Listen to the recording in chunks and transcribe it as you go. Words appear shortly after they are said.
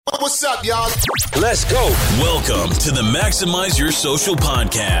what's up, y'all? Let's go. Welcome to the Maximize Your Social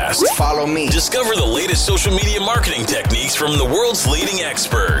podcast. Follow me. Discover the latest social media marketing techniques from the world's leading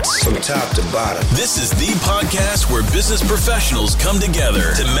experts. From top to bottom. This is the podcast where business professionals come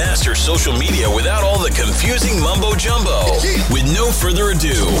together to master social media without all the confusing mumbo jumbo. With no further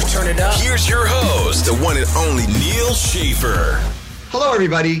ado, turn it up. Here's your host, The one and only Neil Schaefer. Hello,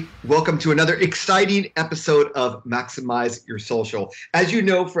 everybody. Welcome to another exciting episode of Maximize Your Social. As you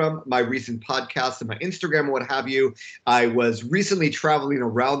know from my recent podcasts and my Instagram and what have you, I was recently traveling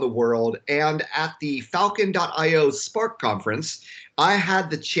around the world, and at the Falcon.io Spark conference, I had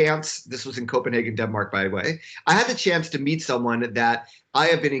the chance, this was in Copenhagen, Denmark, by the way, I had the chance to meet someone that I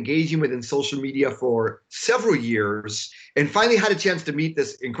have been engaging with in social media for several years, and finally had a chance to meet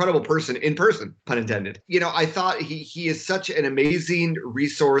this incredible person in person, pun intended. You know, I thought he is such an amazing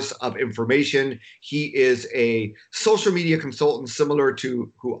resource of information. He is a social media consultant similar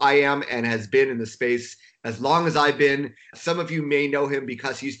to who I am and has been in the space as long as I've been. Some of you may know him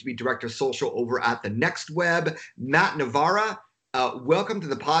because he used to be director of social over at the Next Web. Matt Navarra, welcome to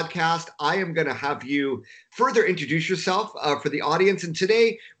the podcast. I am going to have you further introduce yourself for the audience. And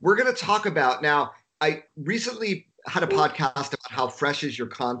today we're going to talk about, now, I recently had a podcast about how fresh is your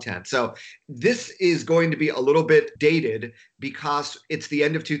content. So this is going to be a little bit dated because it's the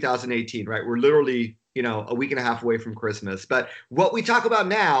end of 2018, right? We're literally, a week and a half away from Christmas. But what we talk about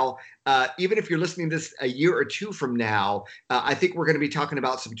now, even if you're listening to this a year or two from now, I think we're going to be talking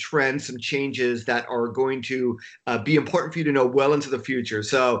about some trends, some changes that are going to be important for you to know well into the future.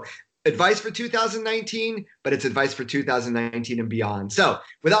 So advice for 2019, but it's advice for 2019 and beyond. So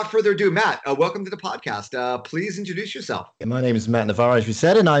without further ado, Matt, welcome to the podcast. Please introduce yourself. My name is Matt Navarra, as we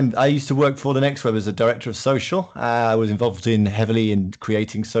said, and I used to work for the Next Web as a director of social. I was involved heavily in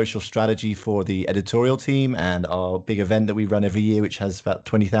creating social strategy for the editorial team and our big event that we run every year, which has about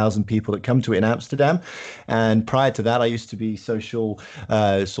 20,000 people that come to it in Amsterdam. And prior to that, I used to be social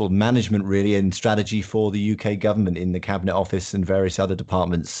sort of management, really, and strategy for the UK government in the Cabinet Office and various other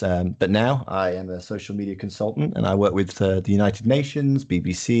departments. But now I am a social media consultant, and I work with the United Nations,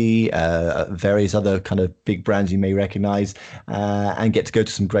 BBC, various other kind of big brands you may recognize, and get to go to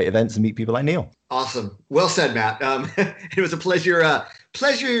some great events and meet people like Neil. Awesome. Well said, Matt. It was a pleasure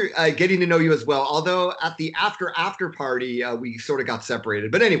getting to know you as well. Although at the after party, we sort of got separated.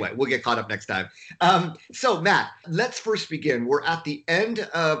 But anyway, we'll get caught up next time. So Matt, let's first begin. We're at the end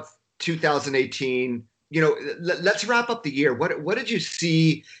of 2018. Let's wrap up the year. What did you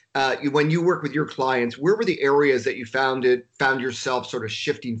see when you work with your clients? Where were the areas that you found yourself sort of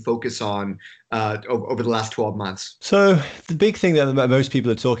shifting focus on over the last 12 months? So the big thing that most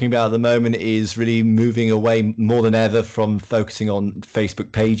people are talking about at the moment is really moving away more than ever from focusing on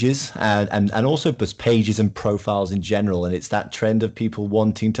Facebook pages and also just pages and profiles in general. And it's that trend of people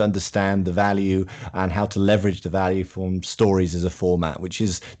wanting to understand the value and how to leverage the value from stories as a format, which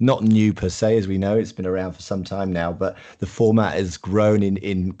is not new per se, as we know. It's been around for some time now, but the format has grown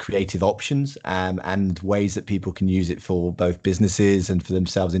in creative options and ways that people can use it for both businesses and for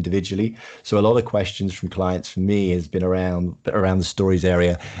themselves individually. So a lot of questions from clients for me has been around the stories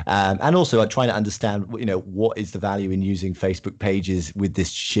area, and also trying to understand what is the value in using Facebook pages with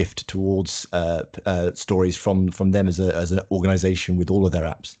this shift towards stories from them as an organization with all of their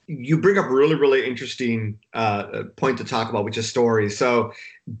apps. You bring up a really, really interesting point to talk about, which is stories. So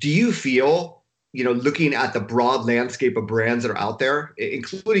do you feel, looking at the broad landscape of brands that are out there,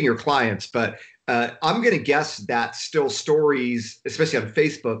 including your clients, but I'm going to guess that still stories, especially on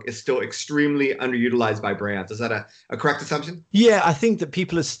Facebook, is still extremely underutilized by brands. Is that a correct assumption? Yeah, I think that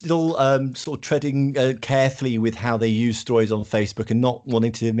people are still sort of treading carefully with how they use stories on Facebook and not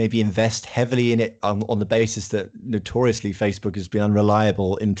wanting to maybe invest heavily in it on the basis that notoriously Facebook has been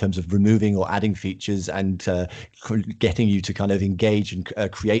unreliable in terms of removing or adding features and getting you to kind of engage and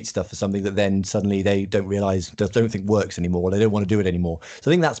create stuff for something that then suddenly they don't think works anymore. They don't want to do it anymore.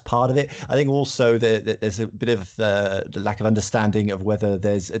 So I think that's part of it. I think also there's a bit of the lack of understanding of whether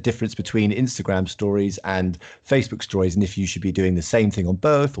there's a difference between Instagram stories and Facebook stories, and if you should be doing the same thing on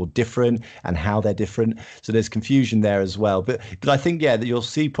both or different, and how they're different. So there's confusion there as well. But I think, that you'll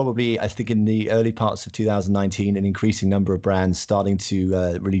see probably, I think in the early parts of 2019, an increasing number of brands starting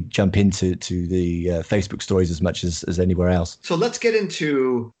to really jump into the Facebook stories as much as anywhere else. So let's get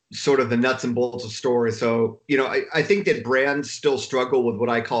into sort of the nuts and bolts of stories. So, I think that brands still struggle with what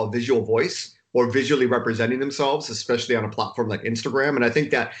I call visual voice, or visually representing themselves, especially on a platform like Instagram. And I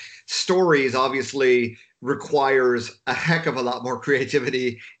think that stories obviously requires a heck of a lot more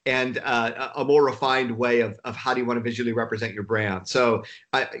creativity and a more refined way of how do you want to visually represent your brand. So,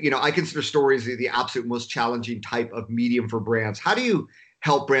 I consider stories the absolute most challenging type of medium for brands. How do you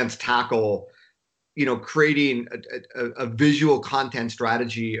help brands tackle, creating a visual content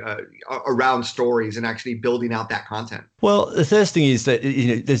strategy around stories and actually building out that content? Well, the first thing is that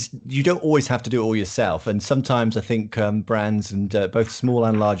you don't always have to do it all yourself, and sometimes I think brands and both small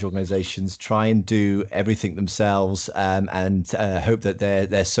and large organizations try and do everything themselves, and hope that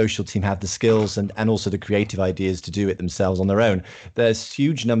their social team have the skills and also the creative ideas to do it themselves on their own. There's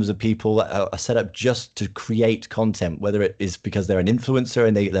huge numbers of people that are set up just to create content, whether it is because they're an influencer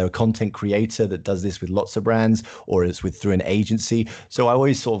and they're a content creator that does this with lots of brands, or it's through an agency. So I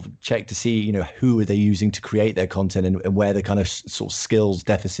always sort of check to see who are they using to create their content, and where the kind of sort of skills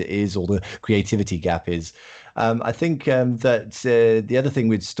deficit is, or the creativity gap is. I think that the other thing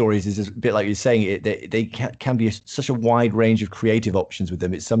with stories is a bit like you're saying, they can be such a wide range of creative options with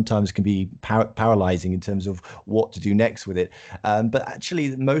them. It sometimes can be paralyzing in terms of what to do next with it. But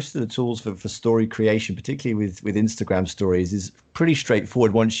actually, most of the tools for story creation, particularly with Instagram stories, is pretty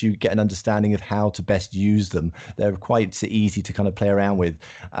straightforward once you get an understanding of how to best use them. They're quite easy to kind of play around with.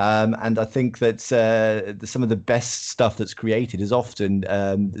 And I think that some of the best stuff that's created is often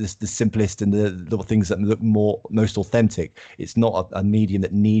the simplest and the things that look most authentic. It's not a medium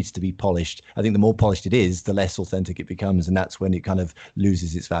that needs to be polished. I think the more polished it is, the less authentic it becomes, and that's when it kind of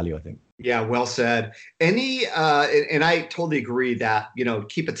loses its value, I think. Yeah, well said. And I totally agree that,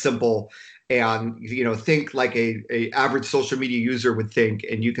 keep it simple and, think like a average social media user would think,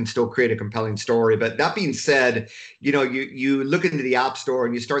 and you can still create a compelling story. But that being said, you look into the App Store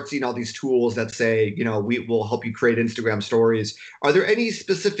and you start seeing all these tools that say, we will help you create Instagram stories. Are there any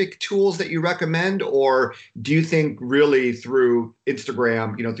specific tools that you recommend, or do you think really through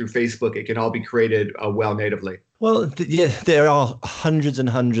Instagram, through Facebook, it can all be created well natively? Well, there are hundreds and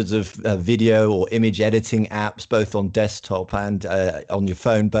hundreds of video or image editing apps, both on desktop and on your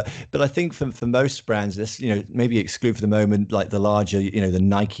phone. But I think for most brands, this maybe exclude for the moment like the larger, the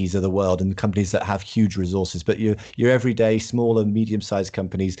Nikes of the world and the companies that have huge resources. But your everyday small and medium-sized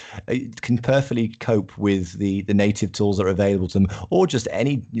companies can perfectly cope with the native tools that are available to them, or just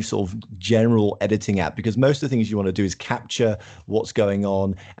any sort of general editing app. Because most of the things you want to do is capture what's going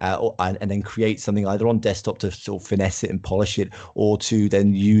on and then create something either on desktop to sort of finesse it and polish it, or to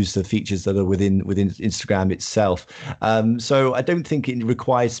then use the features that are within Instagram itself. So I don't think it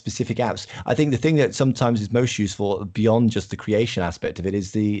requires specific apps. I think the thing that sometimes is most useful beyond just the creation aspect of it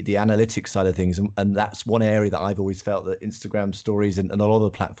is the analytics side of things. And that's one area that I've always felt that Instagram stories and a lot of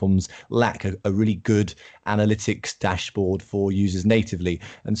the platforms lack a really good analytics dashboard for users natively.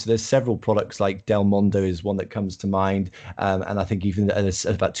 And so there's several products, like Del Mondo is one that comes to mind. And I think even there's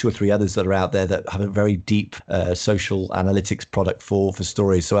about 2 or 3 others that are out there that have a very deep social analytics product for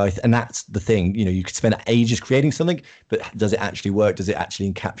stories. So and that's the thing, you could spend ages creating something, but does it actually work? Does it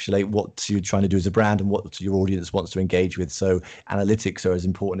actually encapsulate what you're trying to do as a brand and what your audience wants to engage with? So analytics are as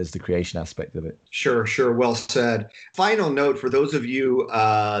important as the creation aspect of it. Sure. Well said. Final note for those of you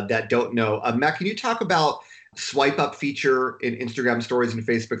that don't know, Matt, can you talk about swipe up feature in Instagram stories and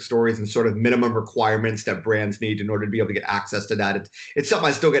Facebook stories, and sort of minimum requirements that brands need in order to be able to get access to that? It's something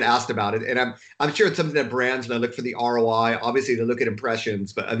I still get asked about it. And I'm sure it's something that brands, when they look for the ROI, obviously they look at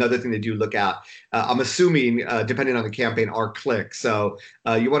impressions, but another thing they do look at, I'm assuming, depending on the campaign, are clicks. So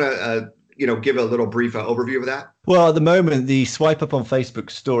you want to give a little brief overview of that? Well, at the moment, the swipe up on Facebook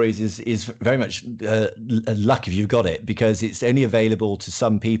stories is very much luck if you've got it, because it's only available to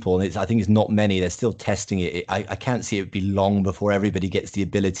some people, and I think it's not many. They're still testing it. I can't see it be long before everybody gets the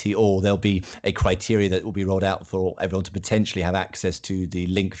ability, or there'll be a criteria that will be rolled out for everyone to potentially have access to the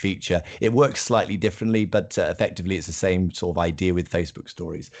link feature. It works slightly differently, but effectively it's the same sort of idea with Facebook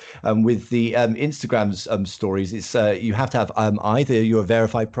stories. With the Instagram stories, it's you have to have either you're a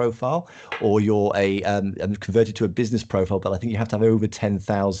verified profile or you're a converted to a business profile, but I think you have to have over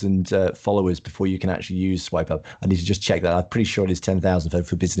 10,000 followers before you can actually use swipe up. I need to just check that. I'm pretty sure it is 10,000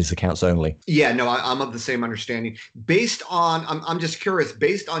 for business accounts only. Yeah, no, I'm of the same understanding. Based on, I'm just curious,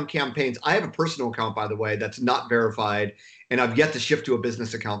 based on campaigns, I have a personal account, by the way, that's not verified, and I've yet to shift to a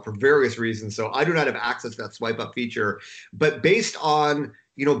business account for various reasons. So I do not have access to that swipe up feature. But based on,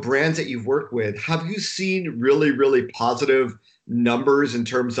 brands that you've worked with, have you seen really, really positive numbers in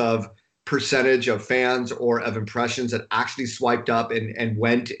terms of percentage of fans or of impressions that actually swiped up and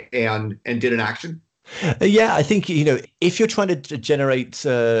went and did an action? Yeah, I think, if you're trying to generate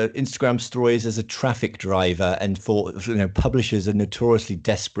Instagram stories as a traffic driver, and publishers are notoriously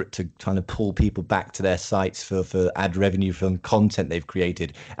desperate to kind of pull people back to their sites for ad revenue from content they've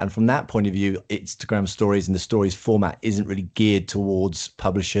created. And from that point of view, Instagram stories and the stories format isn't really geared towards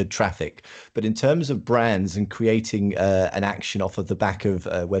publisher traffic. But in terms of brands and creating an action off of the back of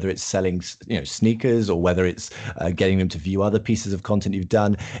whether it's selling, sneakers, or whether it's getting them to view other pieces of content you've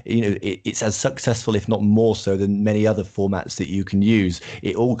done, it's as successful, if not more so, than many other formats that you can use.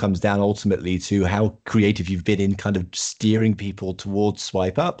 It all comes down ultimately to how creative you've been in kind of steering people towards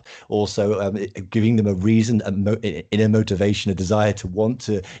swipe up, also giving them a reason, inner motivation, a desire to want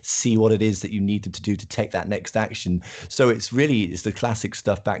to see what it is that you need them to do to take that next action. So it's the classic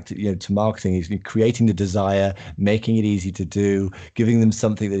stuff back to marketing, is creating the desire, making it easy to do, giving them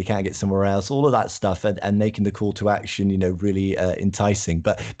something that they can't get somewhere else, all of that stuff, and making the call to action really enticing.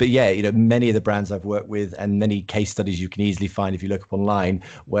 But yeah, many of the brands I've worked with, and many case studies you can easily find if you look up online,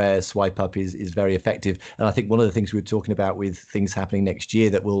 where swipe up is very effective. And I think one of the things we were talking about with things happening next year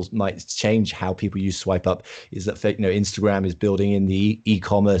that might change how people use swipe up is that Instagram is building in the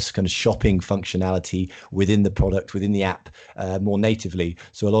e-commerce kind of shopping functionality within the product, within the app, more natively.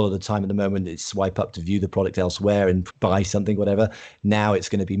 So a lot of the time at the moment it's swipe up to view the product elsewhere and buy something, whatever. Now it's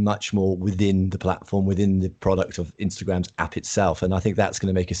going to be much more within the platform, within the product of Instagram's app itself. And I think that's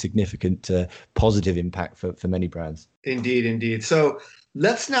going to make a significant positive impact for many brands. Indeed. So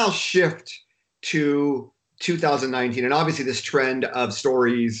let's now shift to 2019. And obviously this trend of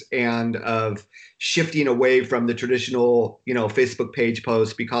stories and of shifting away from the traditional, Facebook page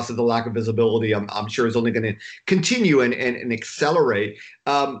posts because of the lack of visibility, I'm sure is only going to continue and accelerate.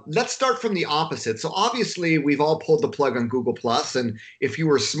 Let's start from the opposite. So obviously we've all pulled the plug on Google Plus, and if you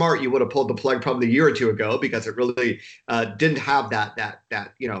were smart, you would have pulled the plug probably a year or two ago, because it really didn't have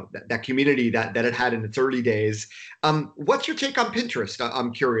that community that it had in its early days. What's your take on Pinterest?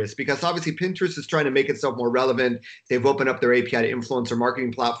 I'm curious, because obviously Pinterest is trying to make itself more relevant. They've opened up their API to influencer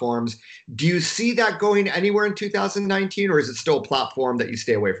marketing platforms. Do you see that going anywhere in 2019, or is it still a platform that you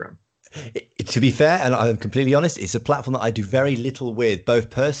stay away from? To be fair, and I'm completely honest, it's a platform that I do very little with, both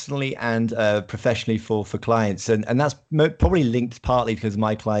personally and professionally for clients. And that's probably linked partly because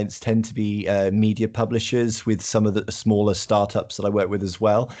my clients tend to be media publishers with some of the smaller startups that I work with as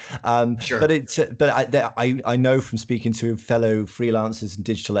well. Sure. But I know from speaking to fellow freelancers and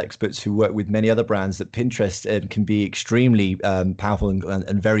digital experts who work with many other brands that Pinterest can be extremely powerful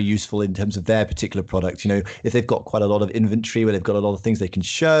and very useful in terms of their particular product. If they've got quite a lot of inventory, where they've got a lot of things they can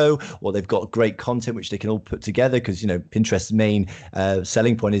show, or they've got great content which they can all put together, because Pinterest's main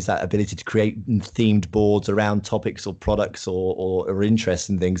selling point is that ability to create themed boards around topics or products or interests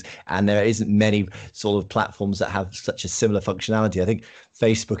and things. And there isn't many sort of platforms that have such a similar functionality. I think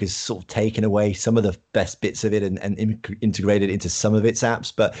Facebook has sort of taken away some of the best bits of it and integrated into some of its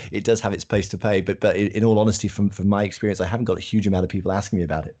apps, but it does have its place to pay. But in all honesty, from my experience, I haven't got a huge amount of people asking me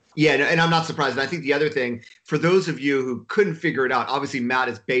about it. Yeah, and I'm not surprised. And I think the other thing, for those of you who couldn't figure it out, obviously Matt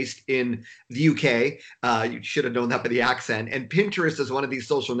is based in the UK. You should have known that by the accent. And Pinterest is one of these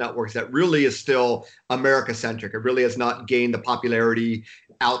social networks that really is still America-centric. It really has not gained the popularity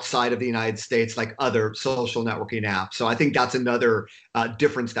outside of the United States like other social networking apps. So I think that's another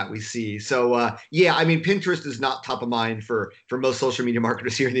difference that we see. So yeah, I mean, Pinterest is not top of mind for most social media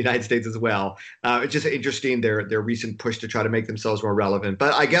marketers here in the United States as well. It's just interesting their recent push to try to make themselves more relevant.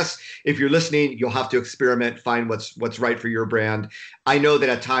 But I guess if you're listening, you'll have to experiment, find what's right for your brand. I know that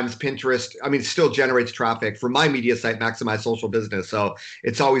at times Pinterest, still generates traffic for my media site, Maximize Social Business. So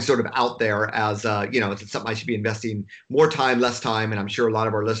it's always sort of out there as it's something I should be investing more time, less time, and I'm sure a lot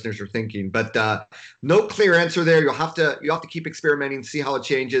of our listeners are thinking. But no clear answer there. You have to keep experimenting, see how it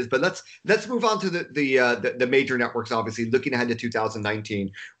changes. But let's move on to the major networks. Obviously, looking ahead to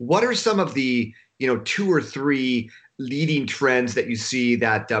 2019, what are some of the 2 or 3 leading trends that you see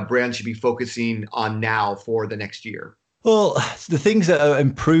that brands should be focusing on now for the next year? Well, the things that are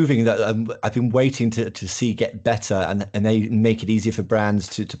improving that I've been waiting to see get better and they make it easier for brands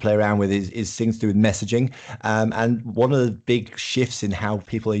to play around with is things to do with messaging. And one of the big shifts in how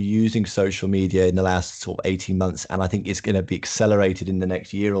people are using social media in the last sort of 18 months, and I think it's going to be accelerated in the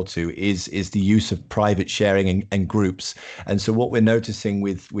next year or two, is the use of private sharing and groups. And so what we're noticing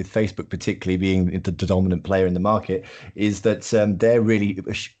with Facebook particularly being the dominant player in the market is that they're really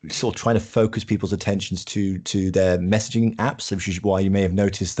sort of trying to focus people's attentions to their messaging messaging apps, which is why you may have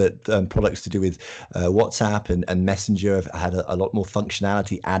noticed that products to do with WhatsApp and Messenger have had a lot more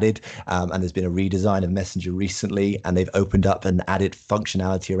functionality added. And there's been a redesign of Messenger recently, and they've opened up and added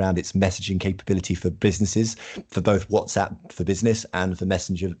functionality around its messaging capability for businesses, for both WhatsApp for business and for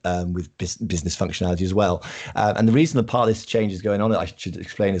Messenger with business functionality as well. And the reason that part of this change is going on, I should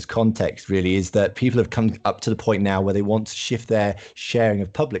explain as context really, is that people have come up to the point now where they want to shift their sharing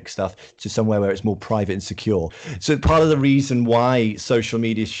of public stuff to somewhere where it's more private and secure. So part of the reason why social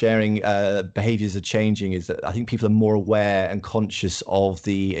media sharing behaviors are changing is that I think people are more aware and conscious of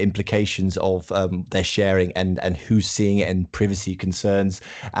the implications of their sharing and who's seeing it and privacy concerns.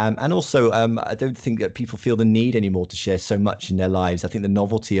 And also, I don't think that people feel the need anymore to share so much in their lives. I think the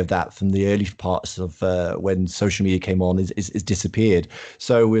novelty of that from the early parts of when social media came on is disappeared.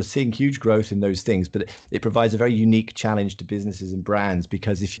 So we're seeing huge growth in those things, but it provides a very unique challenge to businesses and brands,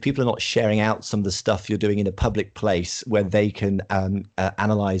 because if people are not sharing out some of the stuff you're doing in a public place where they can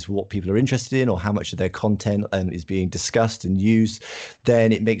analyze what people are interested in or how much of their content is being discussed and used,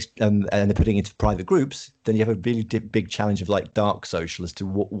 then it makes and they're putting it into private groups, then you have a really big challenge of like dark social as to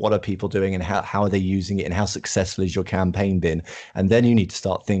what are people doing and how are they using it and how successful has your campaign been. And then you need to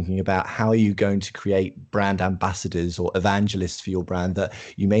start thinking about how are you going to create brand ambassadors or evangelists for your brand that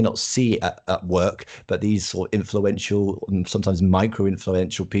you may not see at work, but these sort of influential and sometimes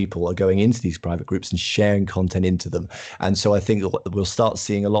micro-influential people are going into these private groups and sharing content into them. And so I think we'll start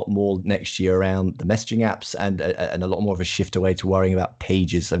seeing a lot more next year around the messaging apps and a lot more of a shift away to worrying about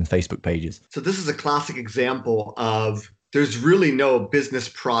pages and Facebook pages. So this is a classic example of there's really no business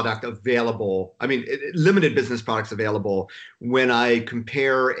product available. I mean, limited business products available when I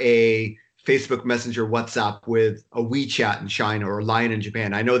compare a Facebook Messenger, WhatsApp with a WeChat in China or Line in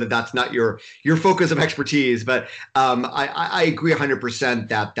Japan. I know that that's not your focus of expertise, but I agree 100%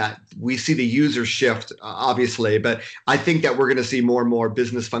 that we see the user shift, obviously, but I think that we're going to see more and more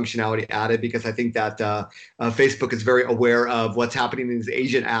business functionality added, because I think that Facebook is very aware of what's happening in these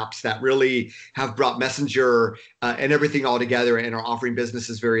Asian apps that really have brought Messenger and everything all together and are offering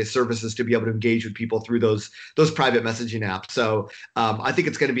businesses various services to be able to engage with people through those private messaging apps. So I think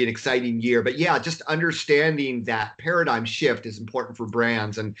it's going to be an exciting year. But yeah, just understanding that paradigm shift is important for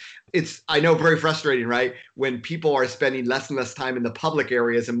brands. And it's, I know, very frustrating, right? When people are spending less and less time in the public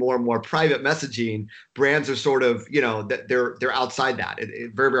areas and more private messaging, brands are sort of, they're outside that.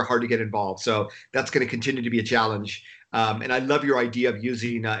 It's very, very hard to get involved. So that's going to continue to be a challenge. And I love your idea of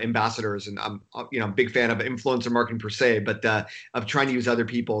using ambassadors, and I'm a big fan of influencer marketing per se, but of trying to use other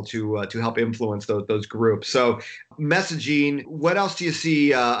people to help influence those groups. So messaging, what else do you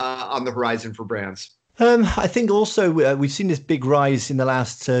see on the horizon for brands? I think also we've seen this big rise in the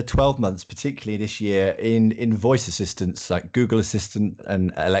last 12 months, particularly this year, in voice assistants like Google Assistant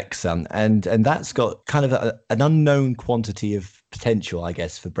and Alexa. And that's got kind of an unknown quantity of potential, I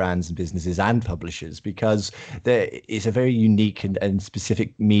guess, for brands and businesses and publishers, because there is a very unique and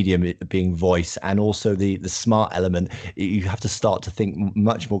specific medium being voice, and also the smart element. You have to start to think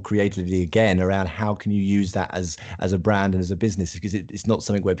much more creatively again around how can you use that as a brand and as a business, because it's not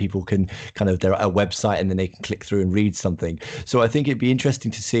something where people can they're at a website and then they can click through and read something. So I think it'd be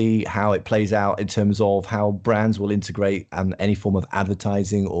interesting to see how it plays out in terms of how brands will integrate any form of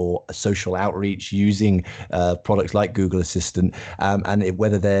advertising or social outreach using products like Google Assistant. And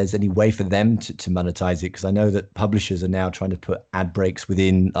whether there's any way for them to monetize it, because I know that publishers are now trying to put ad breaks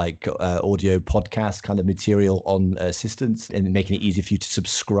within like audio podcast kind of material on assistants and making it easy for you to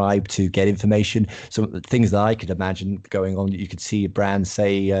subscribe to get information. So things that I could imagine going on, you could see a brand,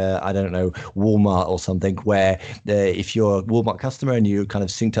 say, I don't know, Walmart or something, where if you're a Walmart customer and you're kind of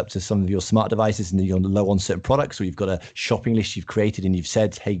synced up to some of your smart devices and you're low on certain products, or you've got a shopping list you've created and you've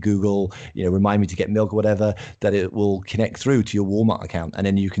said, hey, Google, remind me to get milk or whatever, that it will connect through to your Walmart account, and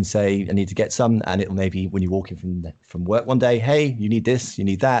then you can say I need to get some, and it'll maybe when you're walking from work one day, hey, you need this, you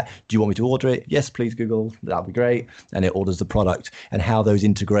need that, do you want me to order it? Yes please Google, that'll be great, and it orders the product. And how those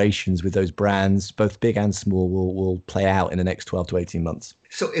integrations with those brands, both big and small, will play out in the next 12 to 18 months.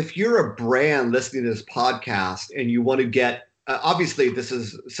 So if you're a brand listening to this podcast and you want to get obviously, this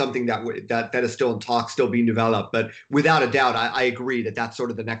is something that is still in talk, still being developed. But without a doubt, I agree that that's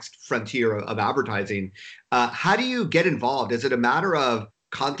sort of the next frontier of advertising. How do you get involved? Is it a matter of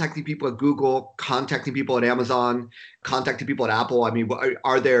contacting people at Google, contacting people at Amazon, contacting people at Apple? I mean,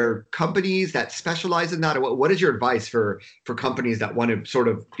 are there companies that specialize in that? Or what is your advice for companies that want to sort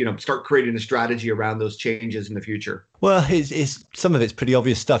of, start creating a strategy around those changes in the future? Well, it's some of it's pretty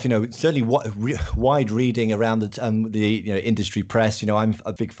obvious stuff. Certainly wide reading around the industry press. I'm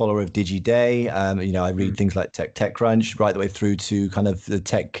a big follower of DigiDay. I read things like TechCrunch right the way through to kind of the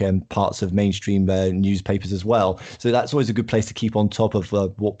tech parts of mainstream newspapers as well. So that's always a good place to keep on top of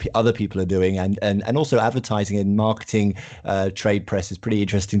what other people are doing, and also advertising and marketing trade press is pretty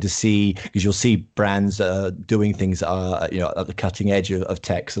interesting to see, because you'll see brands doing things at the cutting edge of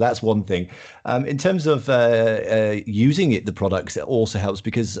tech. So that's one thing. In terms of using the products, it also helps,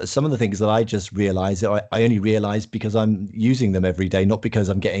 because some of the things that I just realized, I only realize because I'm using them every day, not because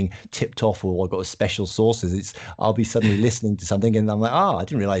I'm getting tipped off or I've got special sources. I'll be suddenly listening to something and I'm like, I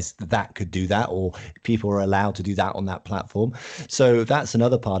didn't realize that could do that, or people are allowed to do that on that platform. So that's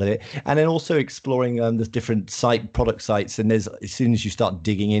another part of it. And then also exploring the different product sites. And as soon as you start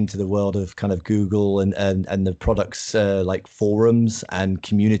digging into the world of kind of Google and the products like forums and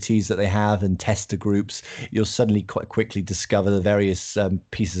communities that they have and tester groups, you'll suddenly quite quickly discover the various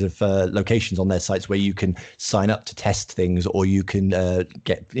pieces of locations on their sites where you can sign up to test things, or you can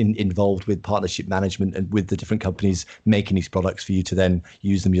get involved with partnership management and with the different companies making these products for you to then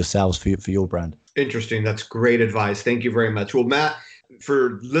use them yourselves for your brand. Interesting. That's great advice. Thank you very much. Well, Matt,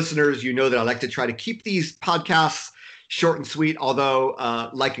 for listeners, that I like to try to keep these podcasts short and sweet, although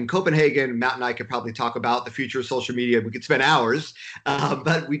like in Copenhagen, Matt and I could probably talk about the future of social media. We could spend hours,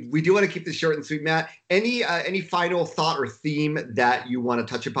 but we do want to keep this short and sweet. Matt, any final thought or theme that you want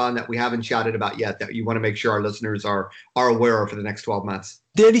to touch upon that we haven't chatted about yet, that you want to make sure our listeners are aware of for the next 12 months?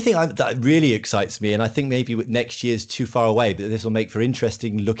 The only thing that really excites me, and I think maybe next year's too far away, but this will make for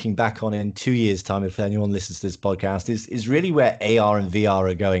interesting looking back on in 2 years' time if anyone listens to this podcast, is really where AR and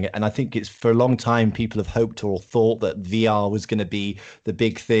VR are going. And I think it's, for a long time, people have hoped or thought that VR was going to be the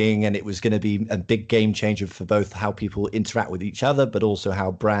big thing, and it was going to be a big game changer for both how people interact with each other, but also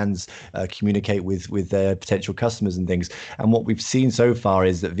how brands communicate with their potential customers and things. And what we've seen so far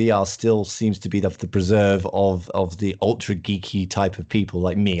is that VR still seems to be the preserve of the ultra geeky type of people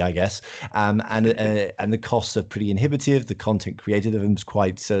like me, I guess, and the costs are pretty inhibitive. The content created of them is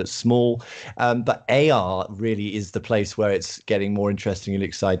quite small, but AR really is the place where it's getting more interesting and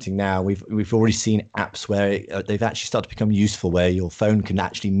exciting now. We've already seen apps where they've actually started to become useful, where your phone can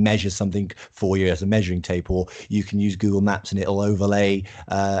actually measure something for you as a measuring tape, or you can use Google Maps and it'll overlay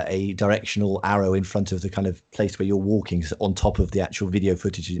a directional arrow in front of the kind of place where you're walking on top of the actual video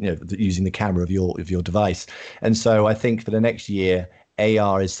footage, using the camera of your device. And so I think for the next year,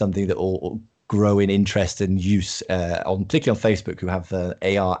 AR is something that will grow in interest and use, particularly on Facebook, who have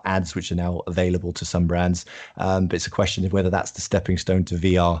AR ads, which are now available to some brands. But it's a question of whether that's the stepping stone to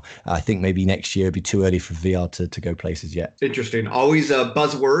VR. I think maybe next year it'd be too early for VR to go places yet. Interesting. Always a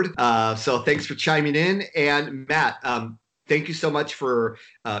buzzword. So thanks for chiming in. And Matt, thank you so much for,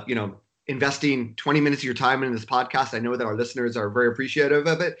 investing 20 minutes of your time in this podcast. I know that our listeners are very appreciative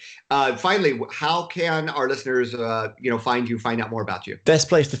of it. Finally, how can our listeners, find out more about you? Best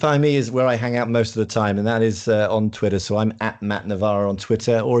place to find me is where I hang out most of the time, and that is on Twitter. So I'm at Matt Navarra on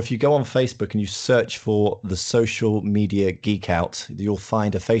Twitter. Or if you go on Facebook and you search for the Social Media Geek Out, you'll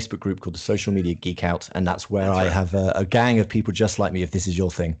find a Facebook group called the Social Media Geek Out, and that's where I have a gang of people just like me, if this is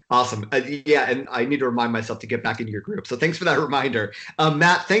your thing. Awesome. And I need to remind myself to get back into your group. So thanks for that reminder.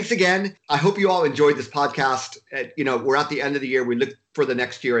 Matt, thanks again. I hope you all enjoyed this podcast. We're at the end of the year. We look for the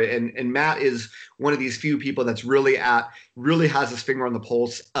next year, and Matt is one of these few people that's really has his finger on the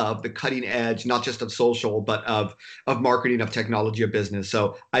pulse of the cutting edge, not just of social, but of marketing, of technology, of business.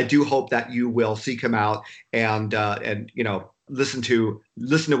 So I do hope that you will seek him out and listen to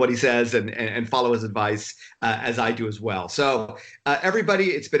what he says and follow his advice as I do as well. So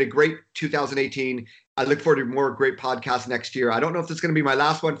everybody, it's been a great 2018. I look forward to more great podcasts next year. I don't know if this is going to be my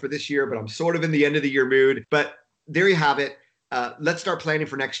last one for this year, but I'm sort of in the end of the year mood. But there you have it. Let's start planning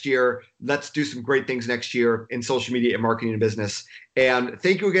for next year. Let's do some great things next year in social media and marketing and business. And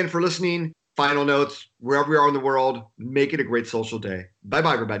thank you again for listening. Final notes, wherever we are in the world, make it a great social day.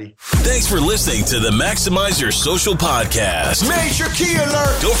 Bye-bye, everybody. Thanks for listening to the Maximize Your Social podcast. Major key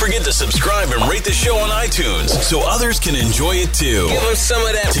alert! Don't forget to subscribe and rate the show on iTunes so others can enjoy it too. Give them some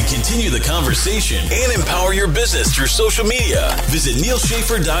of that. To continue the conversation and empower your business through social media, visit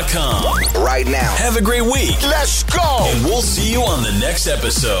neilschaefer.com right now. Have a great week. Let's go! And we'll see you on the next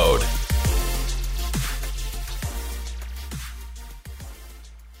episode.